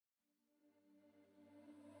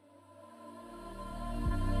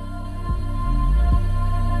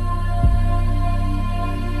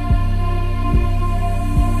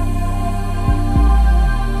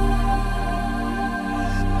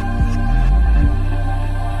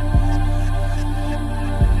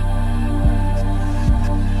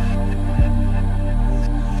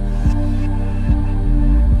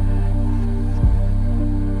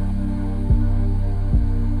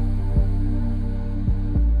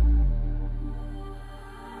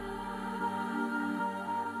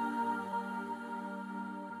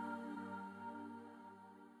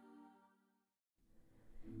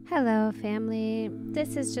Hello, family.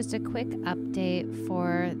 This is just a quick update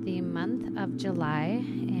for the month of July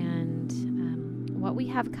and what we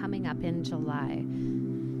have coming up in July.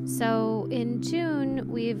 So in June,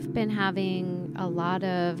 we've been having a lot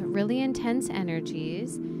of really intense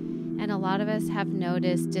energies, and a lot of us have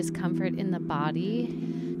noticed discomfort in the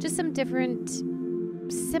body, just some different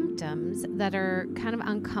symptoms that are kind of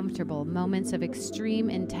uncomfortable, moments of extreme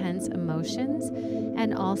intense emotions,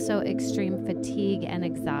 and also extreme fatigue and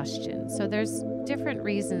exhaustion. So there's different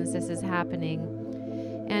reasons this is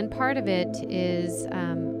happening, and part of it is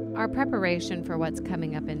our preparation for what's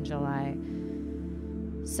coming up in July.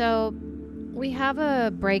 So we have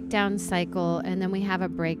a breakdown cycle, and then we have a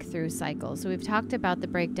breakthrough cycle. So we've talked about the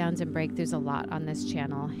breakdowns and breakthroughs a lot on this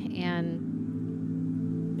channel, and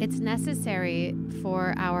it's necessary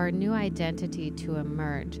for our new identity to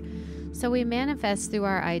emerge. So we manifest through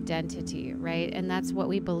our identity, right? And that's what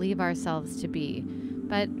we believe ourselves to be.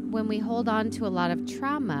 But when we hold on to a lot of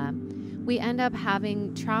trauma, we end up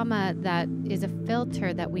having trauma that is a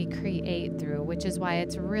filter that we create through, which is why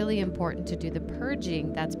it's really important to do the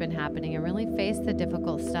purging that's been happening and really face the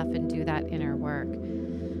difficult stuff and do that inner work.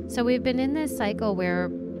 So we've been in this cycle where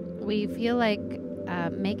we feel like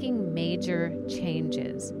making major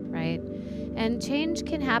changes, right? And change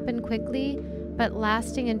can happen quickly, but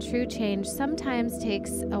lasting and true change sometimes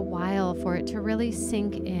takes a while for it to really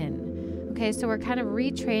sink in. Okay, so we're kind of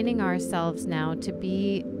retraining ourselves now to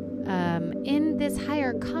be in this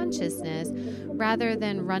higher consciousness rather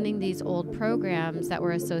than running these old programs that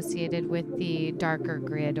were associated with the darker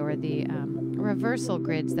grid or the reversal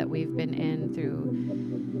grids that we've been in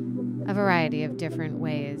through a variety of different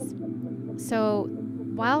ways. So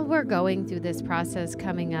while we're going through this process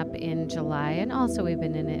coming up in July, and also we've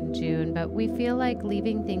been in it in June, but we feel like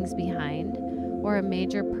leaving things behind or a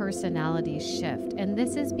major personality shift. And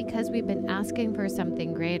this is because we've been asking for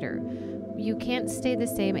something greater. You can't stay the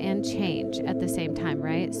same and change at the same time,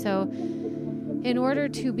 right? So in order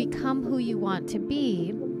to become who you want to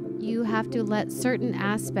be, you have to let certain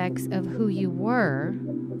aspects of who you were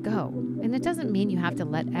go. And it doesn't mean you have to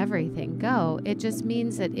let everything go. It just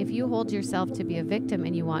means that if you hold yourself to be a victim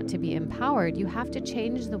and you want to be empowered, you have to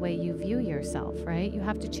change the way you view yourself, right? You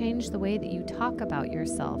have to change the way that you talk about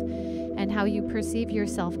yourself and how you perceive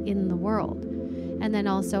yourself in the world. And then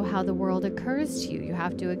also how the world occurs to you. You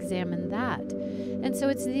have to examine that. And so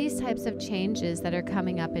it's these types of changes that are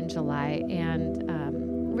coming up in July and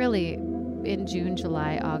really in June,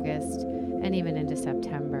 July, August, and even into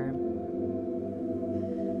September.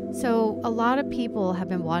 So a lot of people have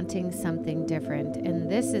been wanting something different,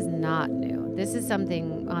 and this is not new. This is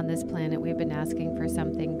something on this planet we've been asking for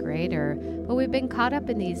something greater, but we've been caught up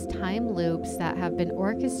in these time loops that have been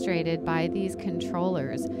orchestrated by these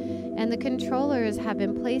controllers. And the controllers have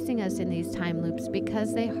been placing us in these time loops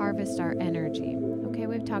because they harvest our energy. Okay,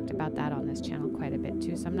 we've talked about that on this channel quite a bit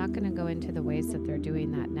too, so I'm not going to go into the ways that they're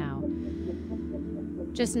doing that now.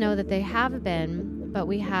 Just know that they have been, but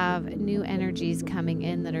we have new energies coming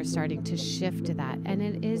in that are starting to shift that. And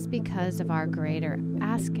it is because of our greater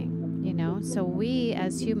asking, you know? So we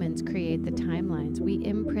as humans create the timelines. We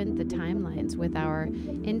imprint the timelines with our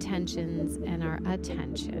intentions and our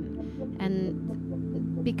attention.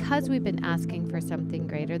 And because we've been asking for something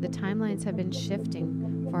greater, the timelines have been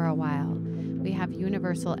shifting for a while. We have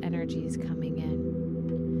universal energies coming in.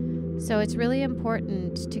 So it's really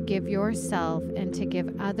important to give yourself and to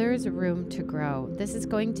give others room to grow. This is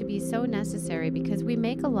going to be so necessary because we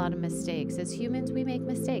make a lot of mistakes. As humans, we make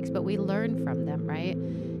mistakes, but we learn from them, right?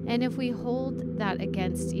 And if we hold that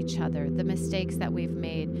against each other, the mistakes that we've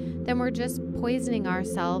made, then we're just poisoning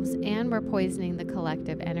ourselves and we're poisoning the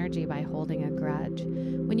collective energy by holding a grudge.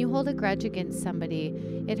 When you hold a grudge against somebody,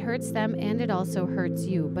 it hurts them and it also hurts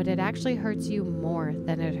you, but it actually hurts you more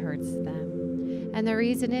than it hurts them. And the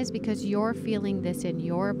reason is because you're feeling this in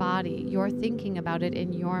your body. You're thinking about it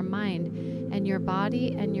in your mind. And your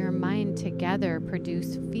body and your mind together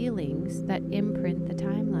produce feelings that imprint the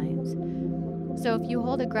timelines. So if you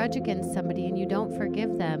hold a grudge against somebody and you don't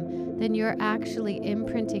forgive them, then you're actually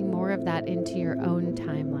imprinting more of that into your own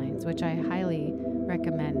timelines, which I highly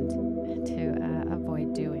recommend to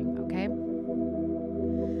avoid doing, okay?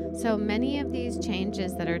 So many of these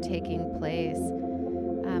changes that are taking place,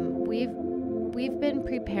 we've been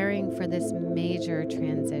preparing for this major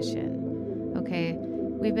transition, okay?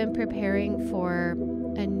 We've been preparing for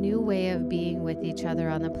a new way of being with each other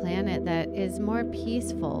on the planet that is more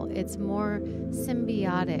peaceful, it's more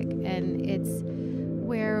symbiotic, and it's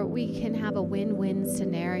where we can have a win-win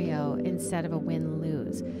scenario instead of a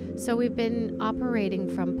win-lose. So we've been operating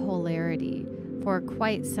from polarity for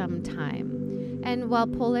quite some time. And while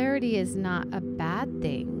polarity is not a bad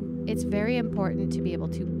thing, it's very important to be able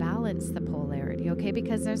to balance the polarity, okay?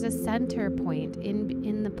 Because there's a center point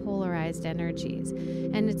in the polarized energies.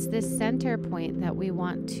 And it's this center point that we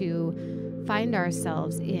want to find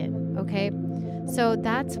ourselves in, okay? So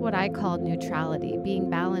that's what I call neutrality, being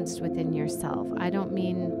balanced within yourself. I don't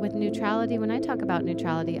mean with neutrality, when I talk about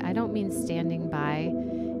neutrality, I don't mean standing by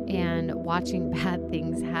and watching bad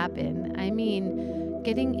things happen. I mean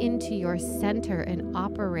getting into your center and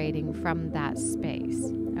operating from that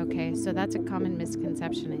space. Okay, so that's a common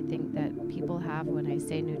misconception I think that people have when I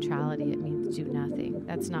say neutrality. It means do nothing.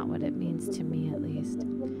 That's not what it means to me, at least.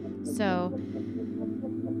 So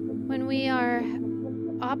when we are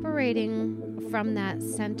operating from that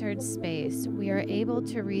centered space, we are able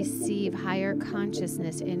to receive higher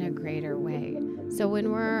consciousness in a greater way. So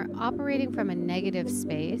when we're operating from a negative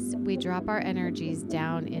space, we drop our energies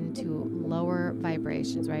down into lower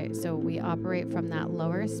vibrations, right? So we operate from that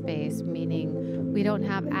lower space, meaning we don't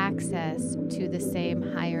have access to the same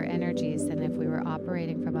higher energies than if we were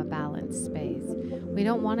operating from a balanced space. We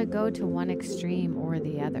don't want to go to one extreme or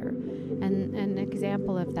the other. And an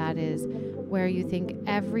example of that is where you think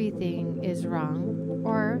everything is wrong,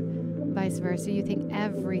 or vice versa, you think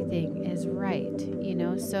everything is right, you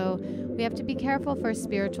know? So we have to be careful for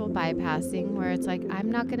spiritual bypassing, where it's like,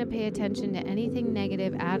 I'm not going to pay attention to anything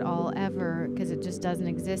negative at all ever because it just doesn't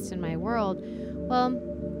exist in my world. Well,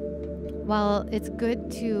 while it's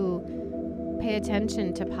good to pay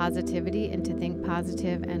attention to positivity and to think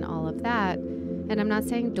positive and all of that, and I'm not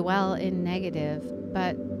saying dwell in negative,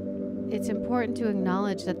 but it's important to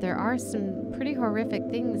acknowledge that there are some pretty horrific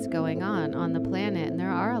things going on the planet, and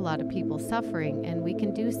there are a lot of people suffering, and we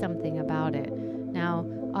can do something about it. Now,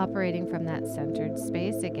 operating from that centered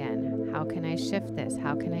space again, how can I shift this?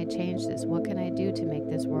 How can I change this? What can I do to make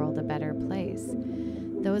this world a better place?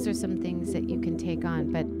 Those are some things that you can take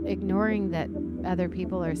on, but ignoring that other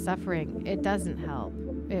people are suffering, it doesn't help.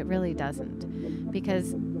 It really doesn't,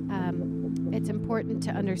 because it's important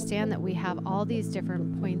to understand that we have all these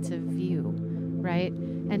different points of view, right?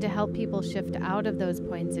 And to help people shift out of those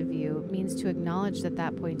points of view means to acknowledge that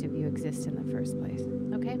that point of view exists in the first place,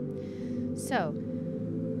 okay? So,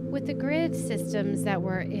 with the grid systems that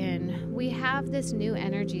we're in, we have this new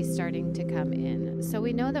energy starting to come in. So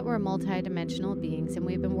we know that we're multidimensional beings, and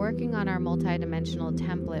we've been working on our multidimensional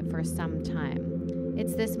template for some time.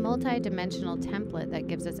 It's this multidimensional template that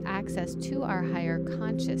gives us access to our higher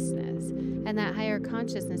consciousness. And that higher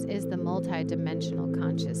consciousness is the multidimensional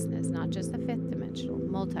consciousness, not just the fifth dimensional,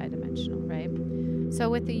 multidimensional, right? So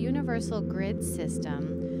with the universal grid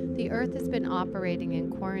system, the Earth has been operating in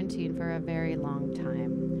quarantine for a very long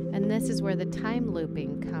time. And this is where the time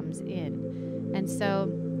looping comes in. And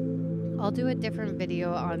so I'll do a different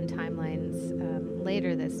video on timelines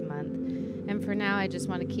later this month. And for now, I just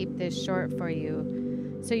want to keep this short for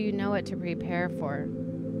you so you know what to prepare for.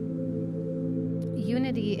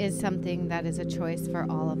 Unity is something that is a choice for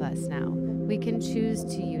all of us now. We can choose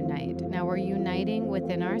to unite. Now we're uniting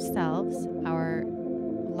within ourselves, our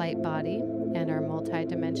light body, and our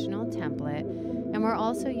multidimensional template, and we're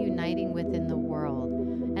also uniting within the world.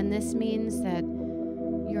 And this means that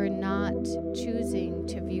you're not choosing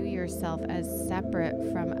to view yourself as separate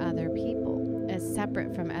from other people, as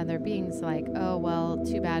separate from other beings, like, oh, well,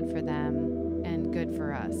 too bad for them and good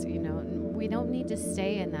for us. You know, we don't need to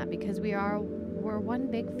stay in that, because we're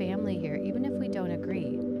one big family here. Even if we don't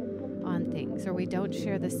agree on things or we don't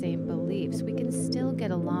share the same beliefs, we can still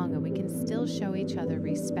get along, and we can still show each other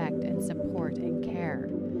respect and support and care.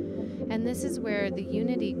 And this is where the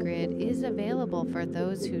unity grid is available for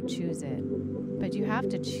those who choose it. But you have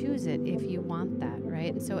to choose it if you want that,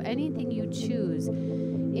 right? And so anything you choose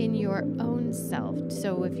in your own self,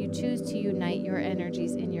 so if you choose to unite your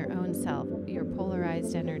energies in your own self, your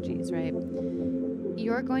polarized energies, right?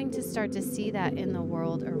 You're going to start to see that in the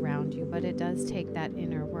world around you, but it does take that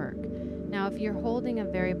inner work. Now, if you're holding a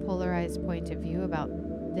very polarized point of view about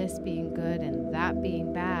this being good and that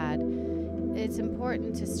being bad, it's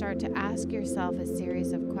important to start to ask yourself a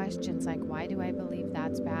series of questions like, why do I believe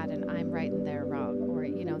that's bad and I'm right and they're wrong? Or,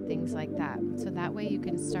 you know, things like that. So that way you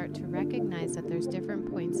can start to recognize that there's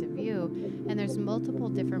different points of view and there's multiple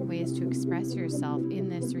different ways to express yourself in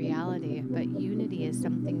this reality. But unity is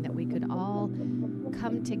something that we could all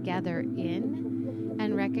come together in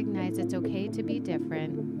and recognize it's okay to be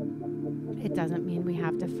different. It doesn't mean we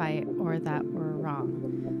have to fight or that we're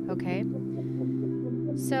wrong. Okay?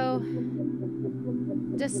 So,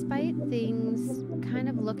 despite things kind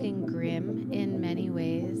of looking grim in many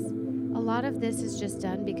ways, a lot of this is just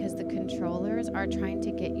done because the controllers are trying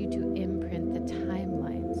to get you to imprint the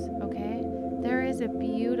timelines, okay? there is a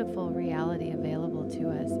beautiful reality available to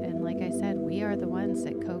us. And like I said, we are the ones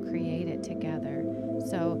that co-create it together.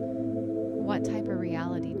 So what type of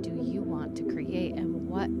reality do you want to create, and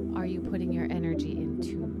what are you putting your energy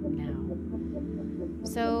into now?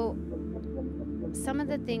 So some of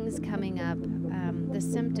the things coming up, the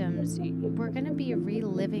symptoms, we're going to be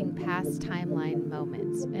reliving past timeline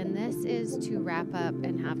moments. And this is to wrap up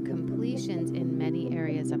and have completions in many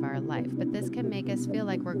areas of our life. But this can make us feel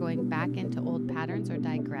like we're going back into old patterns or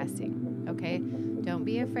digressing. Okay? Don't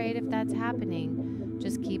be afraid if that's happening.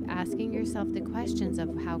 Just keep asking yourself the questions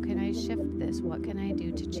of, how can I shift this? What can I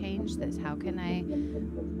do to change this? How can I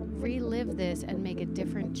relive this and make a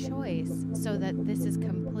different choice so that this is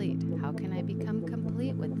complete? How can I become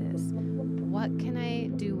complete with this? What can I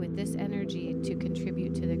do with this energy to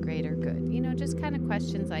contribute to the greater good? You know, just kind of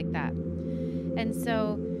questions like that. And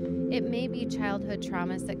so it may be childhood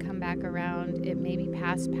traumas that come back around. It may be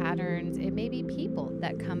past patterns. It may be people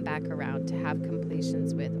that come back around to have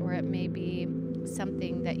completions with, or it may be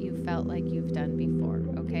something that you felt like you've done before,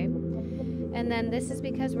 okay? And then this is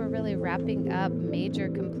because we're really wrapping up major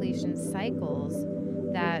completion cycles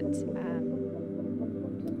that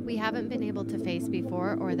we haven't been able to face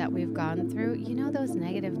before, or that we've gone through. You know those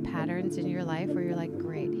negative patterns in your life where you're like,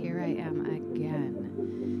 great, here I am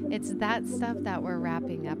again. It's that stuff that we're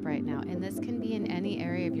wrapping up right now. And this can be in any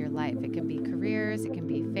area of your life. It can be careers, it can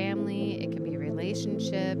be family, it can be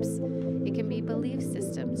relationships, it can be belief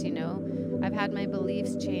systems, you know. I've had my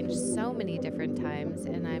beliefs change so many different times,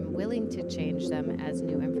 and I'm willing to change them as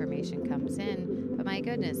new information comes in. But my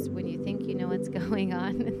goodness, when you think you know what's going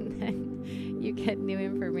on, and then you get new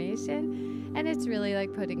information, and it's really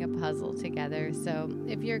like putting a puzzle together. So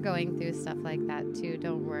if you're going through stuff like that too,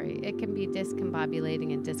 don't worry. It can be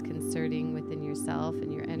discombobulating and disconcerting within yourself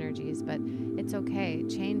and your energies, but it's okay.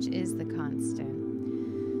 Change is the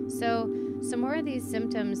constant. So some more of these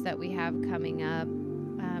symptoms that we have coming up,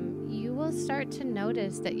 you will start to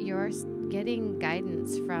notice that you're getting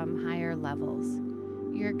guidance from higher levels.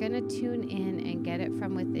 You're going to tune in and get it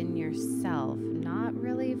from within yourself, not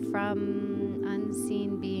really from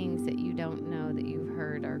unseen beings that you don't know that you've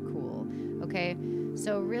heard are cool. Okay?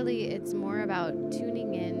 So really it's more about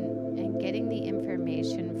tuning in and getting the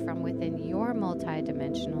information from within your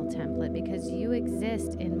multidimensional template, because you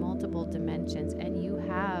exist in multiple dimensions and you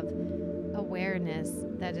have awareness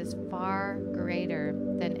that is far greater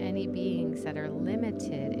than any beings that are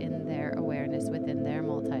limited in their awareness within their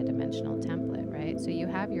multidimensional template, right? So you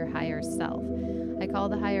have your higher self. I call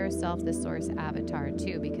the higher self the source avatar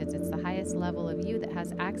too, because it's the highest level of you that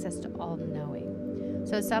has access to all knowing.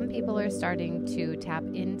 So some people are starting to tap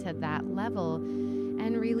into that level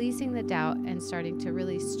and releasing the doubt and starting to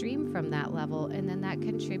really stream from that level, and then that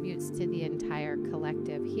contributes to the entire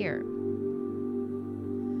collective here.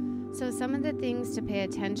 So some of the things to pay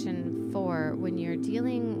attention for when you're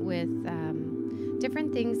dealing with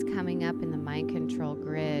different things coming up in the mind control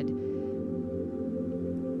grid,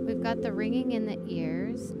 we've got the ringing in the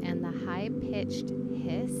ears and the high-pitched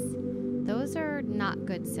hiss. Those are not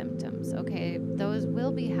good symptoms, okay? Those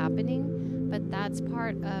will be happening, but that's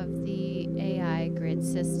part of the AI grid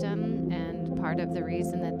system and part of the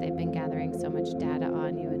reason that they've been gathering so much data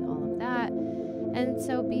on you and all of that. And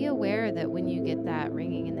so be aware that when you get that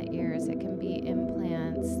ringing in the ears, it can be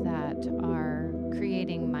implants that are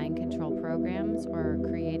creating mind control programs or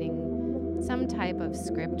creating some type of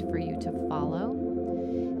script for you to follow.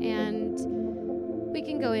 And we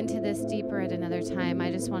can go into this deeper at another time.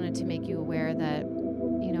 I just wanted to make you aware that,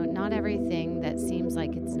 you know, not everything that seems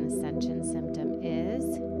like it's an ascension symptom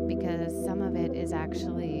is, because some of it is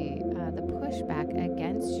actually the pushback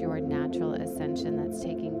against your natural ascension that's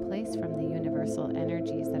taking place from the universal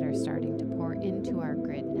energies that are starting to pour into our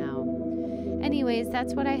grid now. Anyways,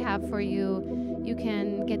 that's what I have for you. You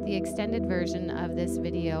can get the extended version of this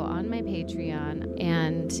video on my Patreon,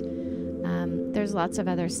 and there's lots of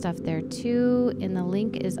other stuff there too. And the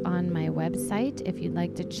link is on my website if you'd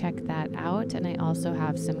like to check that out. And I also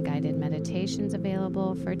have some guided meditations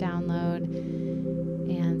available for download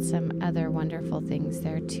and some other wonderful things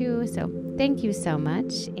there too. So thank you so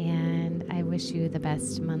much, and I wish you the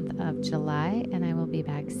best month of July, and I will be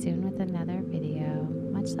back soon with another video.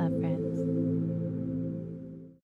 Much love, friends.